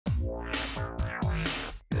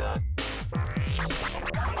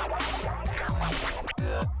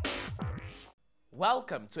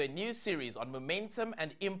Welcome to a new series on Momentum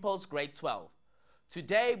and Impulse Grade 12.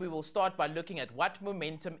 Today we will start by looking at what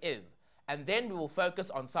momentum is, and then we will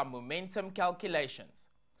focus on some momentum calculations.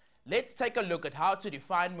 Let's take a look at how to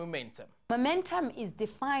define momentum. Momentum is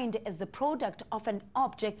defined as the product of an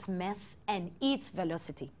object's mass and its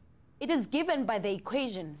velocity. It is given by the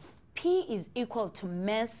equation P is equal to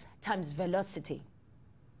mass times velocity,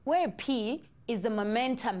 where P is the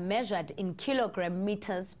momentum measured in kilogram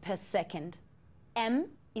meters per second. M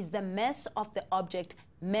is the mass of the object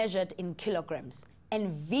measured in kilograms,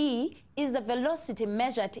 and V is the velocity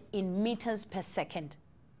measured in meters per second.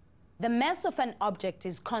 The mass of an object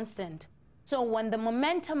is constant, so when the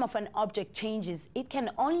momentum of an object changes, it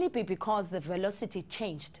can only be because the velocity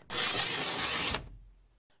changed.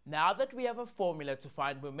 Now that we have a formula to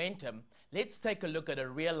find momentum, let's take a look at a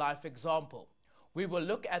real-life example. We will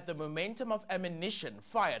look at the momentum of ammunition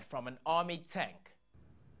fired from an army tank.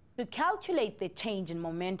 To calculate the change in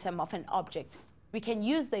momentum of an object, we can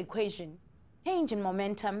use the equation change in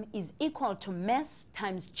momentum is equal to mass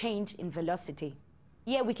times change in velocity.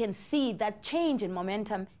 Here we can see that change in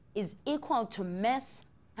momentum is equal to mass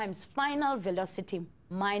times final velocity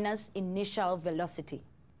minus initial velocity.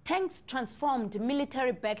 Tanks transformed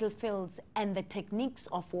military battlefields and the techniques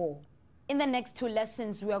of war. In the next two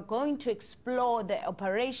lessons, we are going to explore the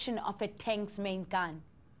operation of a tank's main gun.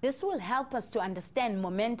 This will help us to understand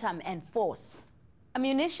momentum and force.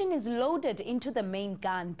 Ammunition is loaded into the main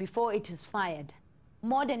gun before it is fired.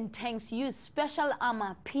 Modern tanks use special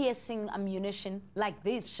armor-piercing ammunition like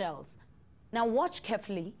these shells. Now watch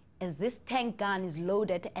carefully as this tank gun is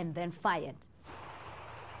loaded and then fired.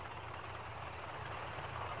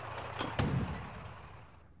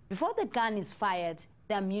 Before the gun is fired,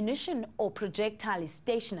 the ammunition or projectile is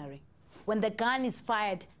stationary. When the gun is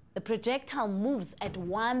fired, the projectile moves at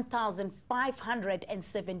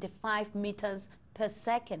 1,575 meters per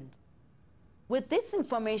second. With this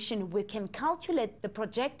information, we can calculate the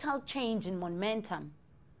projectile change in momentum.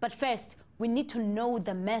 But first, we need to know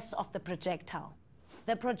the mass of the projectile.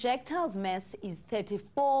 The projectile's mass is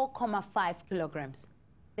 34,5 kilograms.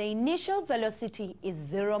 The initial velocity is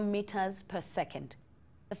 0 meters per second.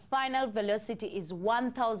 The final velocity is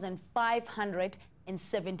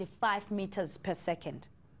 1,575 meters per second.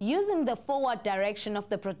 Using the forward direction of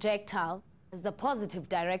the projectile as the positive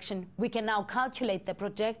direction, we can now calculate the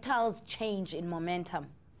projectile's change in momentum.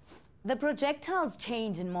 The projectile's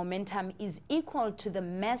change in momentum is equal to the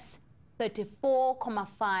mass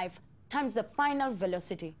 34,5 times the final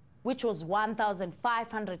velocity, which was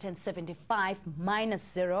 1,575 minus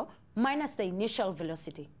 0 minus the initial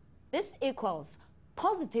velocity. This equals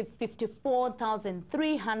positive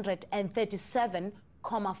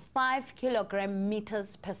 54,337,5 kilogram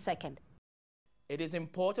meters per second. It is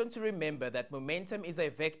important to remember that momentum is a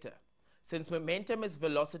vector, since momentum is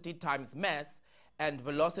velocity times mass and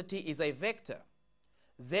velocity is a vector.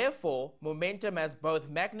 Therefore, momentum has both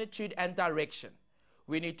magnitude and direction.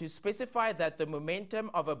 We need to specify that the momentum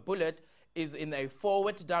of a bullet is in a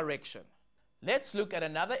forward direction. Let's look at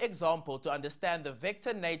another example to understand the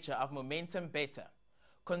vector nature of momentum better.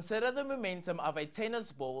 Consider the momentum of a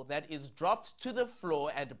tennis ball that is dropped to the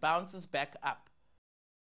floor and bounces back up.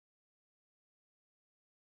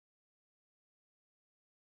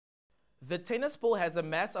 The tennis ball has a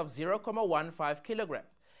mass of 0,15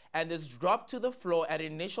 kilograms and is dropped to the floor at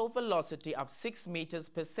an initial velocity of 6 meters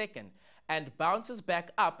per second and bounces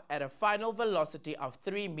back up at a final velocity of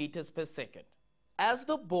 3 meters per second. As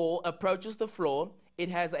the ball approaches the floor, it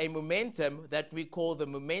has a momentum that we call the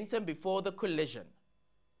momentum before the collision.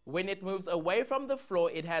 When it moves away from the floor,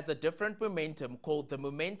 it has a different momentum called the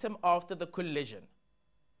momentum after the collision.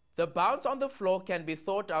 The bounce on the floor can be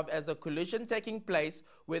thought of as a collision taking place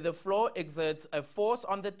where the floor exerts a force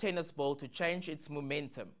on the tennis ball to change its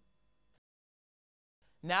momentum.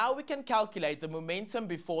 Now we can calculate the momentum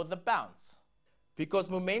before the bounce. Because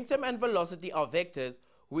momentum and velocity are vectors,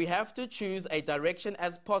 we have to choose a direction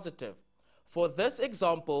as positive. For this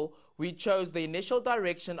example, we chose the initial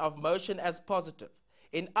direction of motion as positive.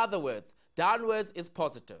 In other words, downwards is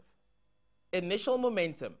positive. Initial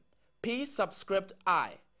momentum, P subscript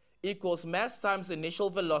I, equals mass times initial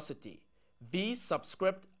velocity, V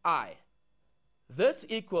subscript I. This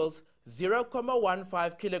equals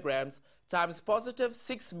 0,15 kilograms times positive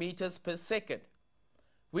 6 meters per second,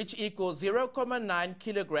 which equals 0,9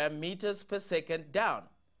 kilogram meters per second down.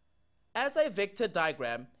 As a vector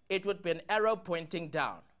diagram, it would be an arrow pointing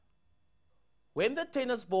down. When the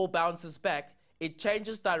tennis ball bounces back, it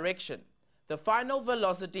changes direction. The final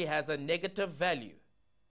velocity has a negative value.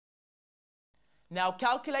 Now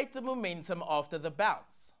calculate the momentum after the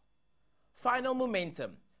bounce. Final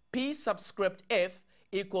momentum, P subscript F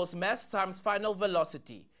equals mass times final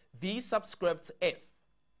velocity, V subscript F.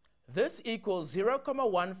 This equals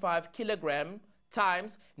 0.15 kilogram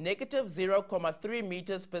times negative 0.3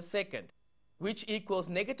 meters per second, which equals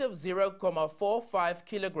negative 0.45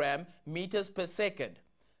 kilogram meters per second.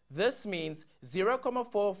 This means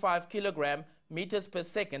 0.45 kilogram meters per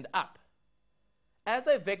second up. As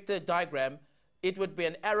a vector diagram, it would be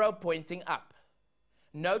an arrow pointing up.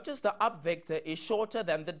 Notice the up vector is shorter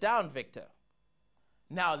than the down vector.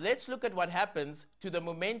 Now let's look at what happens to the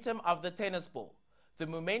momentum of the tennis ball. The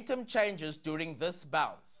momentum changes during this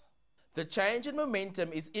bounce. The change in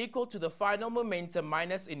momentum is equal to the final momentum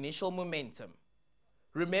minus initial momentum.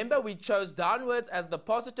 Remember, we chose downwards as the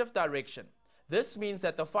positive direction. This means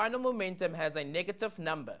that the final momentum has a negative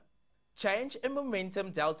number. Change in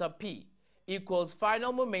momentum delta P equals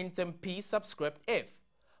final momentum P subscript F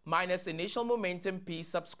minus initial momentum P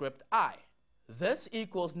subscript I. This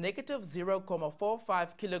equals negative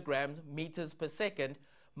 0.45 kilogram meters per second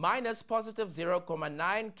minus positive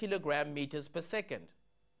 0.9 kilogram meters per second,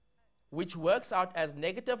 which works out as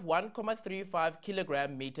negative 1.35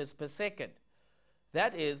 kilogram meters per second.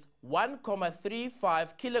 That is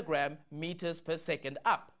 1.35 kilogram meters per second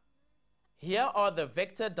up. Here are the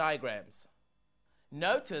vector diagrams.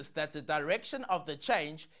 Notice that the direction of the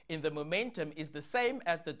change in the momentum is the same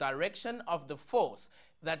as the direction of the force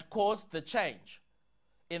that caused the change.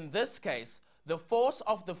 In this case, the force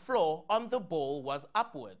of the floor on the ball was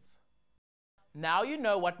upwards. Now you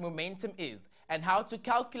know what momentum is and how to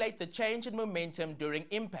calculate the change in momentum during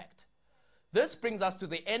impact. This brings us to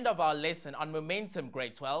the end of our lesson on momentum,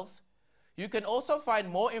 grade 12s. You can also find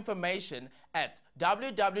more information at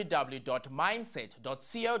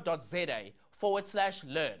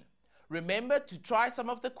www.mindset.co.za/learn. Remember to try some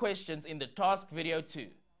of the questions in the task video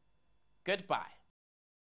too. Goodbye.